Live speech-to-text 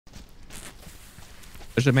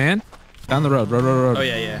There's a man down the road. Road. Oh,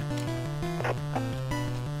 yeah.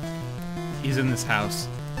 He's in this house.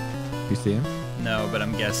 You see him? No, but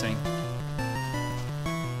I'm guessing.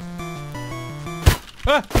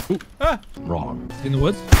 Ah! Ah! Wrong. In the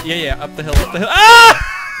woods? Yeah, up the hill,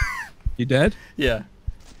 Ah! You dead? Yeah.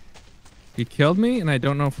 He killed me, and I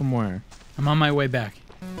don't know from where. I'm on my way back.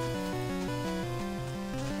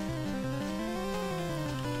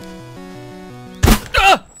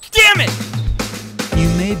 Ah! Damn it! You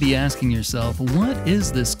may be asking yourself, what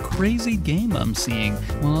is this crazy game I'm seeing?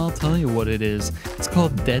 Well, I'll tell you what it is. It's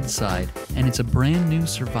called Deadside, and it's a brand new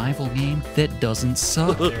survival game that doesn't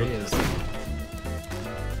suck. There he is.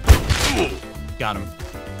 Got him.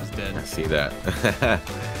 He's dead. I see that.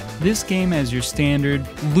 This game has your standard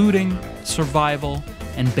looting, survival,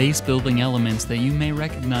 and base building elements that you may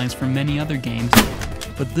recognize from many other games,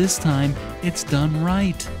 but this time, it's done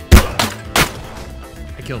right.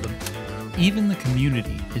 I killed him. Even the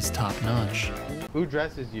community is top-notch. Who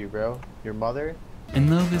dresses you, bro? Your mother? And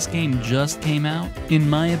though this game just came out, in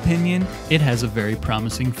my opinion, it has a very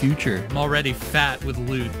promising future. I'm already fat with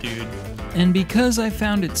loot, dude. And because I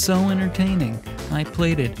found it so entertaining, I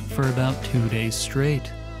played it for about 2 days straight.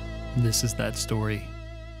 This is that story.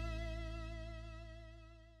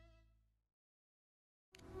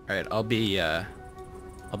 Alright, I'll be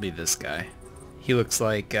this guy. He looks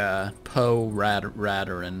like Poe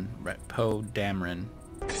Dameron. Poe Dameron.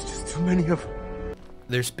 There's just too many of them.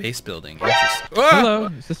 There's base building. Ah! Hello,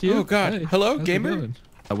 is this you? Oh god. Hey, hello, how's it gamer? going?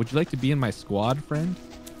 Would you like to be in my squad, friend?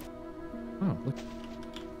 Oh, look.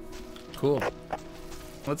 Cool.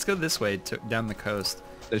 Let's go this way, down the coast.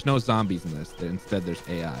 There's no zombies in this. Instead, there's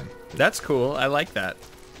AI. That's cool. I like that.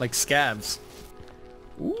 Like scabs.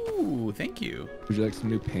 Ooh, thank you. Would you like some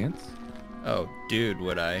new pants? Oh, dude,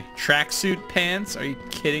 would I? Tracksuit pants? Are you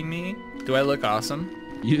kidding me? Do I look awesome?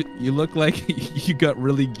 You look like you got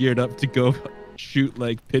really geared up to go shoot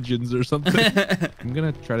like pigeons or something. I'm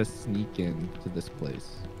gonna try to sneak in to this place.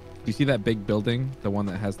 Do you see that big building? The one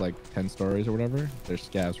that has like 10 stories or whatever? There's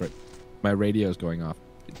scavs right. My radio's going off.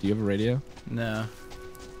 Do you have a radio? No.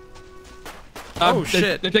 Oh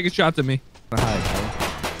shit! They're taking shots at me. Hi.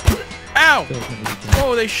 Ow!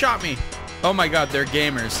 Oh, they shot me. Oh my god, they're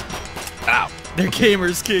gamers. Ow! They're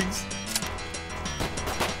gamers, kings.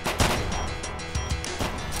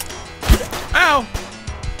 Ow!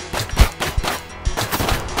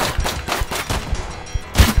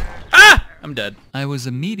 Ah! I'm dead. I was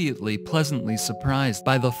immediately pleasantly surprised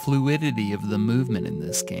by the fluidity of the movement in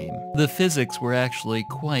this game. The physics were actually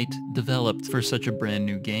quite developed for such a brand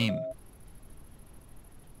new game.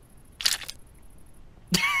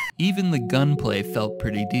 Even the gunplay felt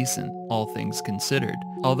pretty decent, all things considered.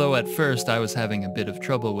 Although at first I was having a bit of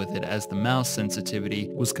trouble with it as the mouse sensitivity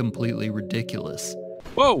was completely ridiculous.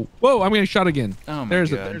 Whoa! Whoa! I'm getting shot again. Oh my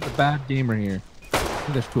there's god. There's a bad gamer here. I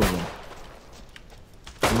think there's 2 of them.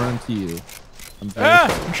 I'm running to you.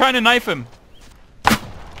 I'm trying to knife him.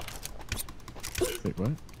 Wait,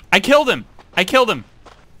 what? I killed him. I killed him.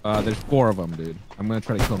 There's 4 of them, dude. I'm gonna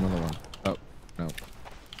try to kill another one. Oh, no.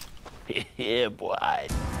 Yeah, boy.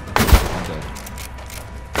 I'm dead.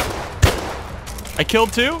 I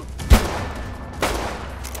killed 2.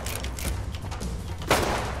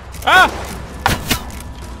 Ah!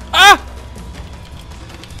 Ah!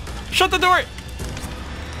 Shut the door.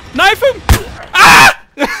 Knife him. Ah!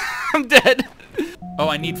 I'm dead. Oh,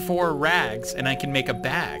 I need 4 rags and I can make a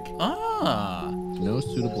bag. Ah. No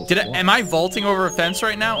suitable. Am I vaulting over a fence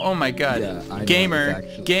right now? Oh my god. Yeah, I know, gamer.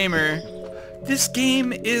 it's Gamer. This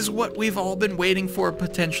game is what we've all been waiting for,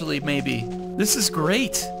 potentially, maybe. This is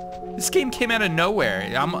great. This game came out of nowhere.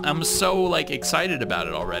 I'm so, like, excited about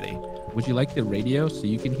it already. Would you like the radio so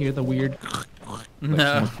you can hear the weird like No.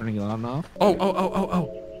 someone's turning it on and off?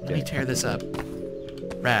 Oh. Let me tear this up.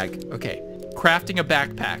 Rag. Okay. Crafting a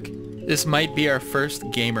backpack. This might be our first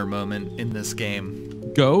gamer moment in this game.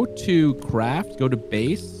 Go to craft, go to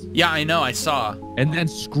base, Yeah, I know. I saw. and then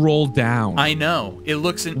scroll down. I know. It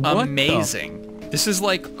looks amazing. This is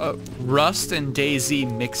like Rust and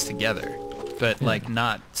DayZ mixed together, but like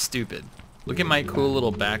not stupid. Look at my cool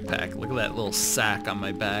little backpack. Look at that little sack on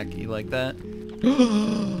my back. You like that?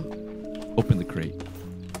 Open the crate.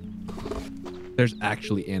 There's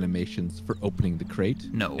actually animations for opening the crate.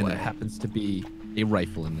 No and way. there happens to be a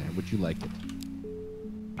rifle in there. Would you like it?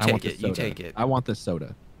 Take it. You take it. I want the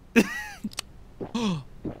soda.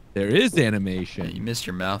 There is animation. You missed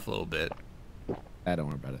your mouth a little bit. I don't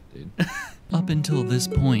worry about it, dude. Up until this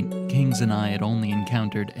point, Kings and I had only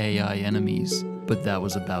encountered AI enemies, but that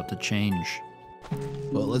was about to change.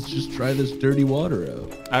 Well, let's just try this dirty water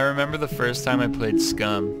out. I remember the first time I played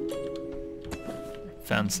Scum.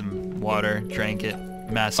 Found some water, drank it,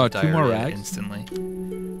 massive 2 more diarrhea rags? instantly.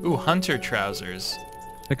 Ooh, hunter trousers.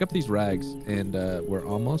 Pick up these rags, and we're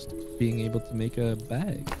almost being able to make a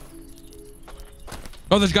bag.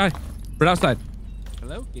 Oh, there's a guy. Right outside.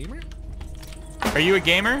 Hello, gamer? Are you a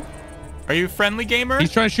gamer? Are you a friendly gamer?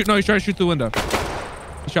 He's trying to shoot. No, he's trying to shoot the window.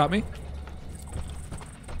 He shot me.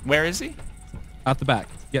 Where is he? Out the back.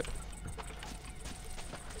 Yep.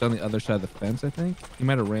 It's on the other side of the fence, I think. He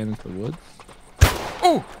might have ran into the woods.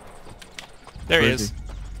 Oh! There he Where is.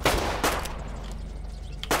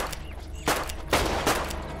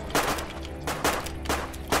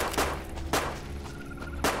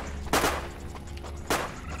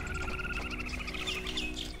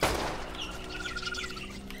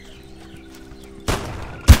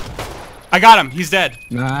 I got him. He's dead.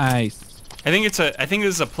 Nice. I think this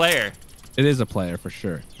is a player. It is a player for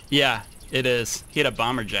sure. Yeah, it is. He had a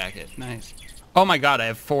bomber jacket. Nice. Oh my god, I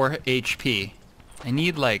have 4 HP. I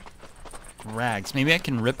need like rags. Maybe I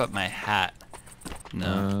can rip up my hat.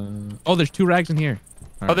 No. Oh, there's 2 rags in here.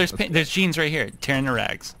 All Oh, right, there's jeans right here. Tearing the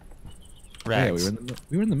rags. Yeah, Rags.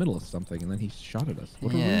 we were in the middle of something, and then he shot at us.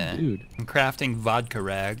 What a Yeah. rude dude. I'm crafting vodka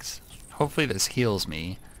rags. Hopefully this heals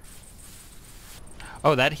me.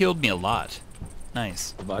 Oh, that healed me a lot.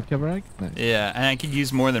 Nice. A vodka rag? Nice. Yeah, and I could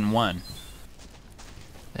use more than one.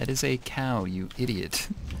 That is a cow, you idiot.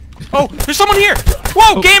 Oh, there's someone here!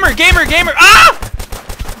 Whoa, Oh. gamer! Ah!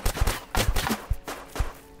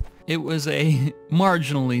 It was a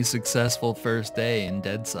marginally successful first day in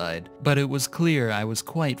Deadside, but it was clear I was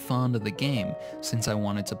quite fond of the game since I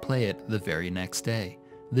wanted to play it the very next day.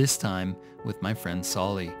 This time with my friend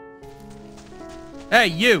Solly. Hey,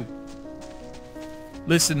 you!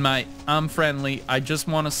 Listen, mate, I'm friendly. I just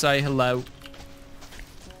want to say hello.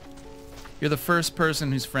 You're the first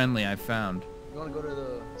person who's friendly I've found. You wanna go to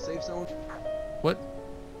the safe zone? What?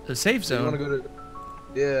 The safe You wanna zone? go to?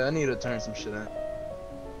 Yeah, I need to turn some shit in.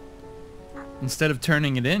 Instead of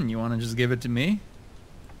turning it in, you want to just give it to me?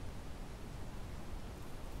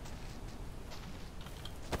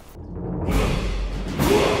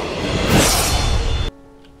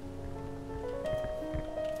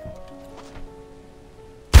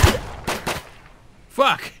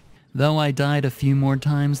 Fuck! Though I died a few more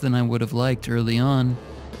times than I would have liked early on,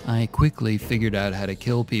 I quickly figured out how to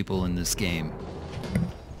kill people in this game.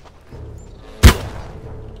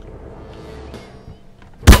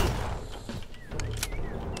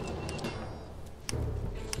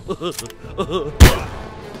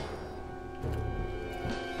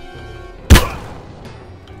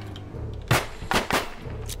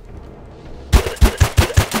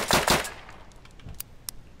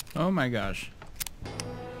 Oh my gosh.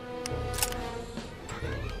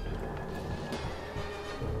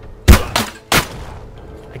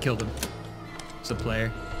 I killed him. It's a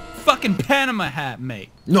player. Fucking Panama hat, mate.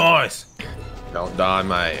 Nice. Don't die,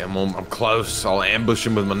 mate. I'm close. I'll ambush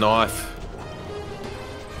him with my knife.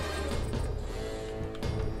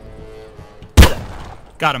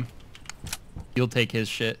 Got him. You'll take his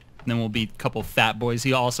shit. And then we'll be a couple fat boys.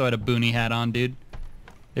 He also had a boonie hat on, dude.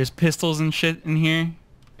 There's pistols and shit in here.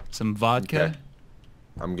 Some vodka. Okay.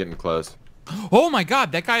 I'm getting close. Oh my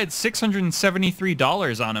god, that guy had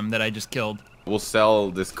 $673 on him that I just killed. We'll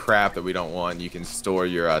sell this crap that we don't want. You can store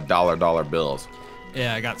your dollar bills.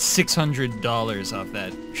 Yeah, I got $600 off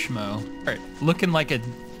that schmo. Alright, looking like a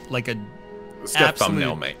Let's get a absolute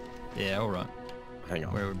thumbnail, mate. Yeah, hold on. Hang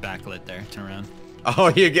on. We're backlit there. Turn around. Oh,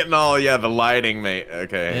 you're getting all, yeah, the lighting, mate.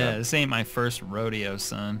 Okay. Yeah, this ain't my first rodeo,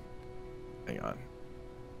 son. Hang on.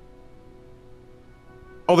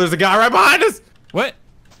 Oh, there's a guy right behind us. What?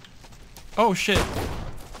 Oh shit.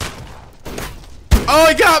 Oh,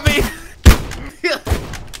 he got me.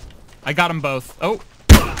 I got them both. Oh.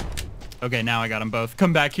 Okay, now I got them both.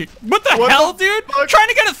 Come back here. What the What hell, the dude? fuck? Trying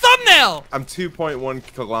to get a thumbnail. I'm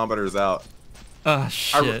 2.1 kilometers out. Oh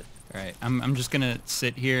shit. All right, I'm just gonna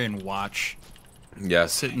sit here and watch.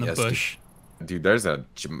 Yes. Sit in the yes, bush. Dude, there's a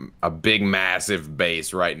big, massive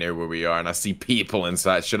base right near where we are, and I see people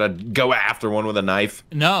inside. Should I go after one with a knife?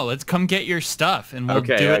 No, let's come get your stuff and we'll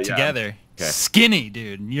Okay, do it yeah. together. Okay. Skinny,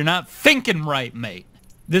 dude. You're not thinking right, mate.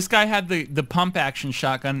 This guy had the pump action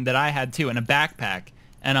shotgun that I had too, and a backpack,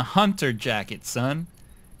 and a hunter jacket, son.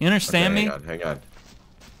 You understand me? Hang on.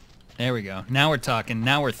 There we go. Now we're talking.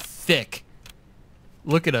 Now we're thick.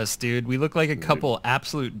 Look at us, dude. We look like a couple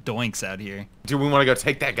absolute doinks out here. Dude, we want to go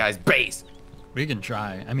take that guy's base. We can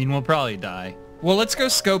try. I mean, we'll probably die. Well, let's go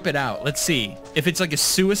scope it out. Let's see. If it's like a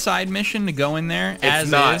suicide mission to go in there as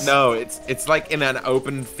It's not. is. No, it's like in an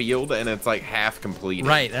open field, and it's like half completed.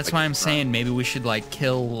 Right, that's Like, why I'm it's saying maybe we should like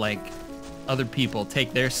kill like other people,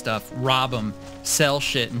 take their stuff, rob them, sell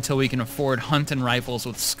shit until we can afford hunting rifles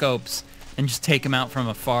with scopes and just take him out from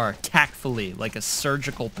afar, tactfully, like a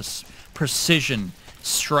surgical precision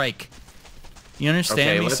strike. You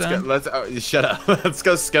understand me, son? Let's shut up. Let's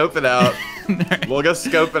go scope it out. We'll go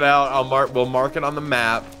scope it out. We'll mark it on the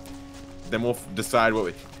map. Then we'll decide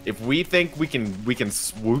what if we think we can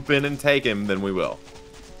swoop in and take him, then we will.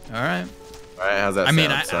 All right. All right, how's that I mean,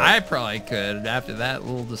 sound, I probably could after that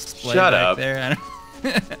little display Shut back up. there.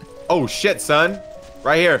 Oh shit, son.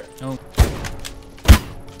 Right here. Oh.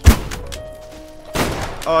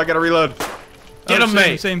 Oh, I gotta reload. Get him,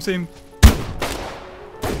 mate. Same.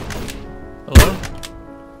 Hello?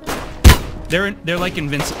 They're like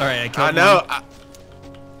invincible. All right, I killed I know.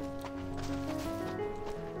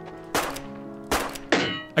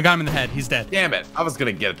 I got him in the head. He's dead. Damn it. I was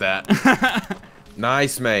gonna get that.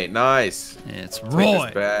 Nice, mate. Nice. It's Take Roy.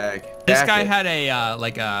 this bag. This Back guy it. had a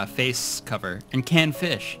like a face cover and canned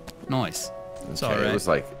fish. Nice. It's all Okay, right. It was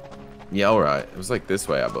like, yeah, all right. It was like this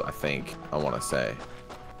way, I think. I want to say.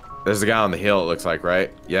 There's a guy on the hill, it looks like,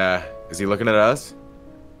 right? Yeah. Is he looking at us?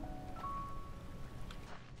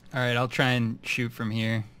 All right, I'll try and shoot from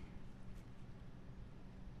here.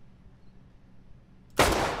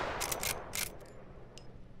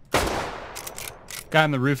 Guy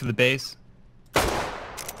on the roof of the base.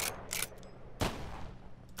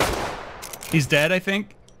 He's dead, I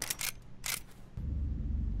think.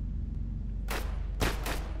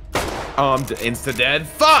 Oh, I'm insta dead.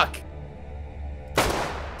 Fuck!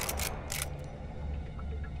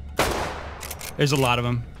 There's a lot of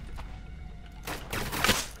them.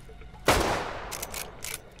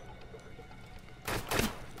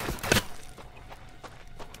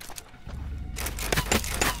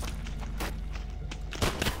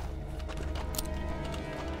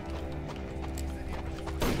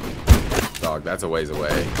 Dog, that's a ways away.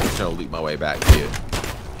 I'm just trying to leap my way back to you.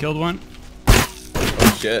 Killed one.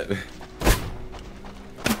 Oh, shit.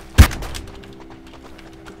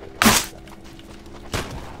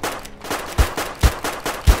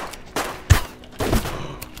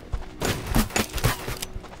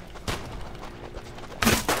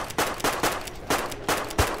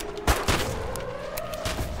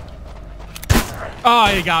 Oh,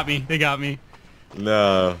 they got me. They got me.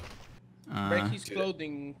 No. Break his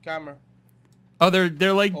clothing, camera. Oh,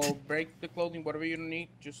 they're like Or break the clothing, whatever you don't need,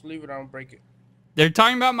 just leave it and break it. they're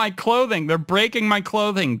talking about my clothing. They're breaking my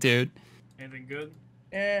clothing, dude. Anything good?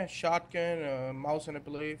 Yeah, shotgun, mouse, and I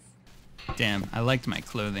believe. Damn, I liked my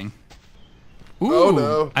clothing. Ooh, Oh,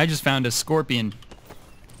 no. I just found a scorpion.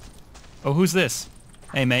 Oh, who's this?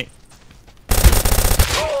 Hey, mate.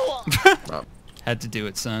 Oh. Had to do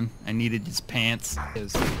it, son. I needed his pants.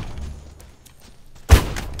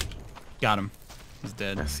 Got him. He's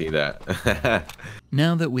dead. I see that.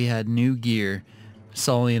 Now that we had new gear,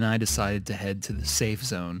 Sully and I decided to head to the safe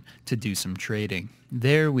zone to do some trading.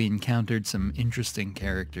 There we encountered some interesting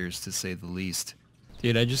characters, to say the least.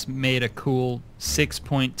 Dude, I just made a cool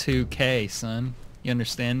 6.2K, son. You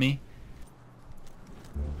understand me?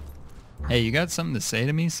 Hey, you got something to say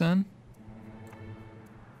to me, son?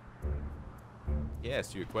 Yeah,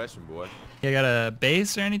 it's your question, boy. You got a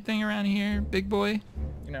base or anything around here, big boy?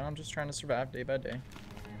 You know, I'm just trying to survive day by day,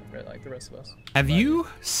 right like the rest of us. Have you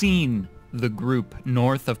seen the group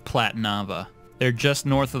north of Platnava? They're just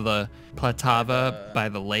north of the Platava by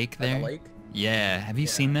the lake By there. the lake? Yeah, have you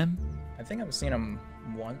seen them? I think I've seen them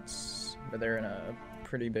once, but they're in a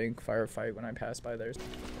pretty big firefight when I passed by there. So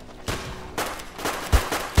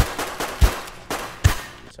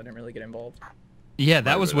I didn't really get involved. Yeah,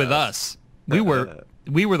 that Right was with with us. We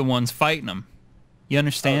were the ones fighting them. You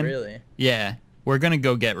understand? Oh, really? Yeah, we're gonna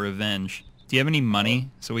go get revenge. Do you have any money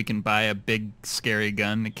so we can buy a big scary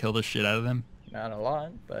gun to kill the shit out of them? Not a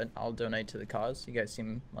lot, but I'll donate to the cause. You guys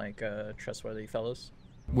seem like trustworthy fellows.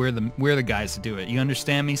 We're the guys to do it. You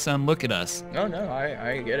understand me, son? Look at us. No,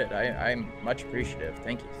 I get it. I'm much appreciative.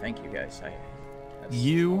 Thank you guys. That's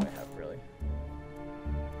You- all I have, really.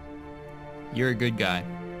 You're a good guy.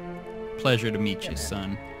 Pleasure to meet you, man.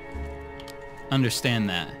 son. Understand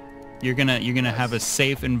that. You're gonna have a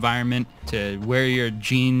safe environment to wear your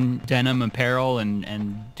jean denim apparel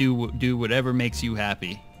and do whatever makes you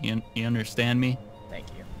happy. You understand me? Thank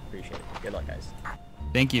you. Appreciate it. Good luck, guys.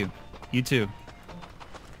 Thank you. You too.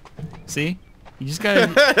 See? You just gotta.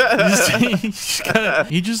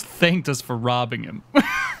 He just thanked us for robbing him.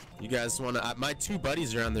 You guys want to? My two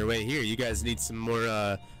buddies are on their way here. You guys need some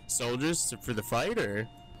more soldiers for the fight, or?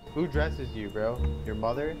 Who dresses you, bro? Your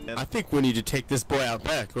mother? I think we need to take this boy out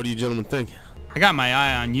back. What do you gentlemen think? I got my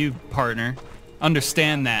eye on you, partner.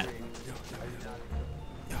 Understand that.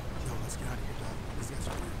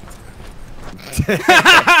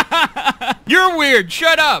 You're weird.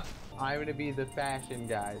 Shut up. I'm gonna be the fashion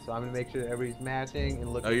guy, so I'm gonna make sure that everybody's matching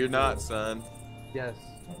and looking. No, you're cool. not, son. Yes.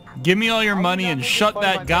 Give me all your I'm money not and making shut fun of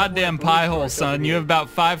my that goddamn family pie food hole, store son. company. You have about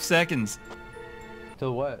 5 seconds.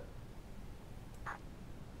 Till what?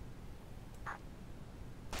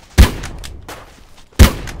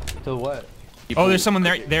 Till what? Oh, there's someone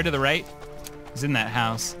there to the right. He's in that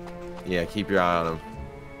house. Yeah, keep your eye on him.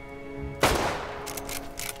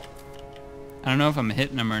 I don't know if I'm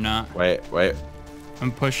hitting him or not. Wait.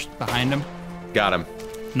 I'm pushed behind him. Got him.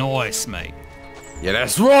 Nice, mate. Yeah,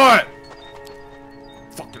 that's right.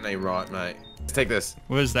 Fucking ain't right, mate. Let's take this.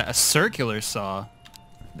 What is that? A circular saw.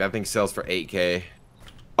 That thing sells for 8K.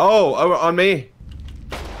 Oh, on me.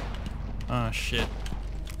 Oh, shit.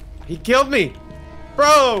 He killed me. Bro.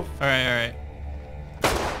 All right.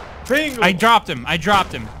 Bingo. I dropped him.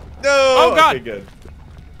 No. Oh, God. Okay, good.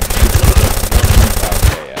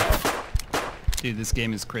 Okay, Dude, this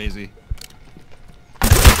game is crazy.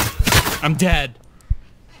 I'm dead.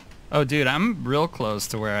 Oh, dude, I'm real close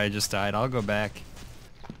to where I just died. I'll go back.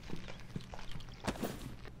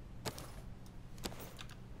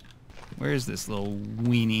 Where is this little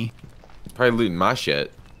weenie? Probably looting my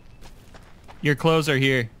shit. Your clothes are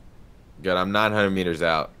here. Good, I'm 900 meters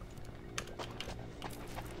out.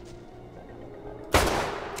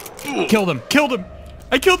 Killed him.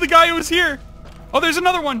 I killed the guy who was here. Oh, there's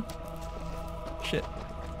another one. Shit.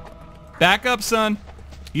 Back up, son.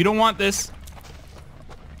 You don't want this.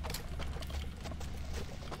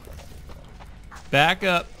 Back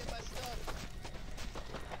up.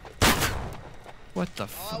 What the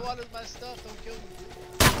fuck? All I want is my stuff. Don't kill me.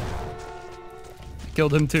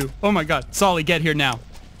 Killed him too. Oh my god. Solly, get here now.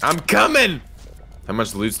 I'm coming. How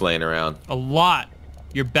much loot's laying around? A lot.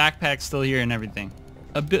 Your backpack's still here and everything.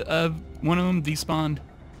 A bit of one of them despawned.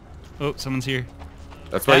 Oh, someone's here.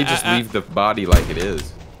 That's why you just leave the body like it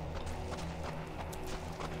is.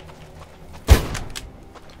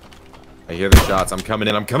 I hear the shots. I'm coming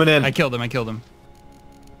in. I killed him.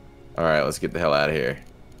 All right, let's get the hell out of here.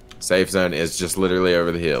 Safe zone is just literally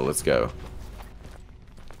over the hill. Let's go.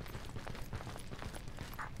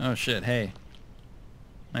 Oh shit, hey.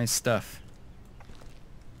 Nice stuff.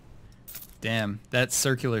 Damn, that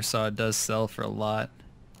circular saw does sell for a lot.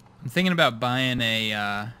 I'm thinking about buying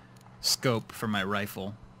a scope for my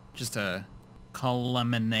rifle. Just a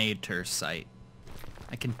colliminator sight.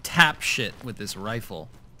 I can tap shit with this rifle.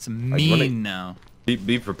 It's mean now.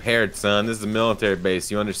 Be prepared, son. This is a military base.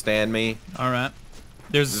 You understand me? Alright.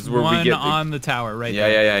 There's This is where we one get on the tower right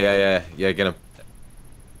there. Yeah, get him.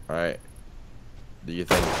 Alright. Do your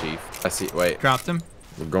thing, Chief. I see. Wait. Dropped him.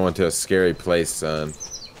 We're going to a scary place, son.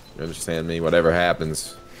 You understand me? Whatever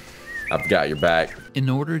happens, I've got your back. In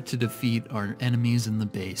order to defeat our enemies in the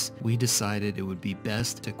base, we decided it would be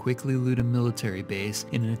best to quickly loot a military base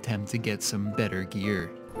in an attempt to get some better gear.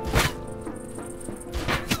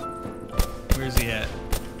 Where's he at?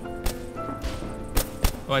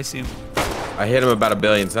 Oh, I see him. I hit him about 1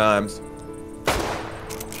 billion times.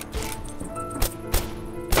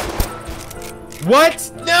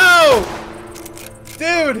 What? No!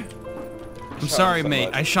 Dude! I'm sorry, mate.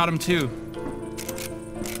 I shot him too.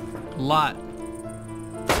 A lot.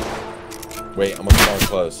 Wait, I'm gonna call him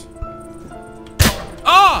close.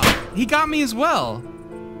 Oh! He got me as well.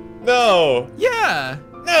 No! Yeah!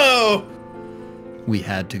 No! We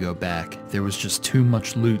had to go back. There was just too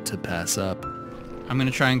much loot to pass up. I'm gonna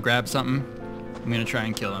try and grab something. I'm gonna try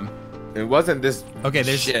and kill him. It wasn't this Okay,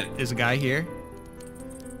 shit. there's a guy here.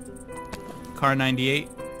 Car 98.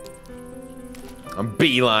 I'm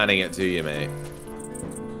beelining it to you, mate.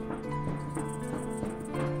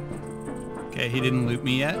 Okay, he didn't loot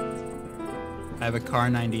me yet. I have a car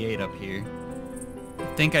 98 up here.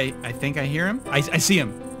 I think I hear him. I see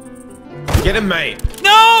him. Get him, mate.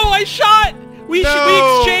 No, I shot. We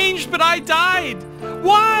No. exchanged, but I died.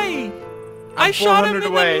 Why? I shot him in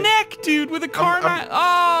away. the neck, dude, with a car 9.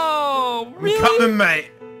 Oh, really? I'm coming,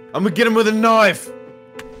 mate. I'm gonna get him with a knife.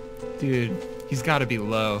 Dude, he's got to be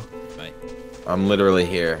low. Right. I'm literally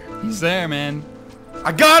here. He's there, man.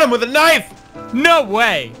 I got him with a knife. No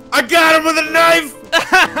way. I got him with a knife.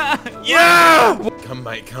 Yeah. Come,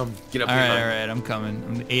 mate. Come. Get up All here. right, man. all right. I'm coming.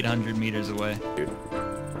 I'm 800 meters away. Dude.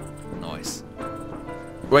 Nice.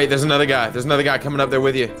 Wait, there's another guy. There's another guy coming up there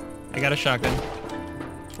with you. I got a shotgun.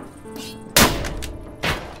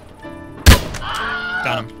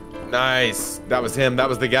 Got him. Nice. That was him. That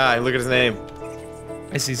was the guy. Look at his name.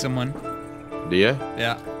 I see someone. Do you?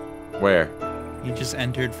 Yeah. Where? He just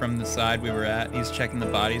entered from the side we were at. He's checking the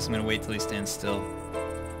bodies. I'm gonna wait till he stands still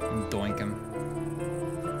and doink him.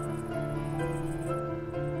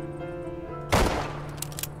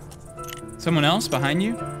 Someone else behind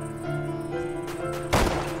you?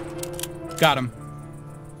 Got him.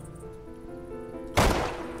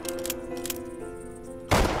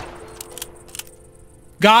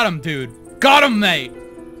 Got him, dude. Got him, mate.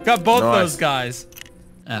 Got both those guys.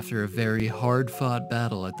 After a very hard-fought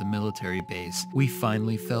battle at the military base, we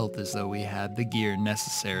finally felt as though we had the gear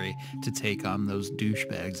necessary to take on those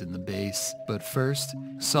douchebags in the base. But first,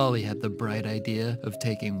 Solly had the bright idea of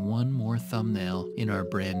taking one more thumbnail in our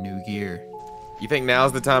brand new gear. You think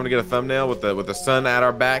now's the time to get a thumbnail with the sun at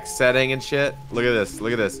our back setting and shit? Look at this.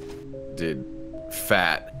 Look at this. Dude,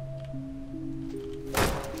 fat.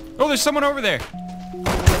 Oh, there's someone over there.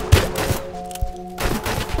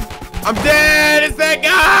 I'm dead! It's that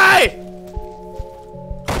guy!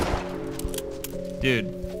 Dude.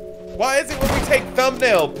 Why is it when we take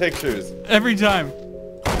thumbnail pictures? Every time.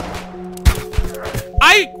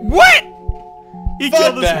 What? He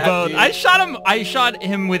killed us both. Dude. I shot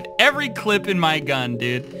him with every clip in my gun,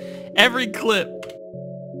 dude. Every clip.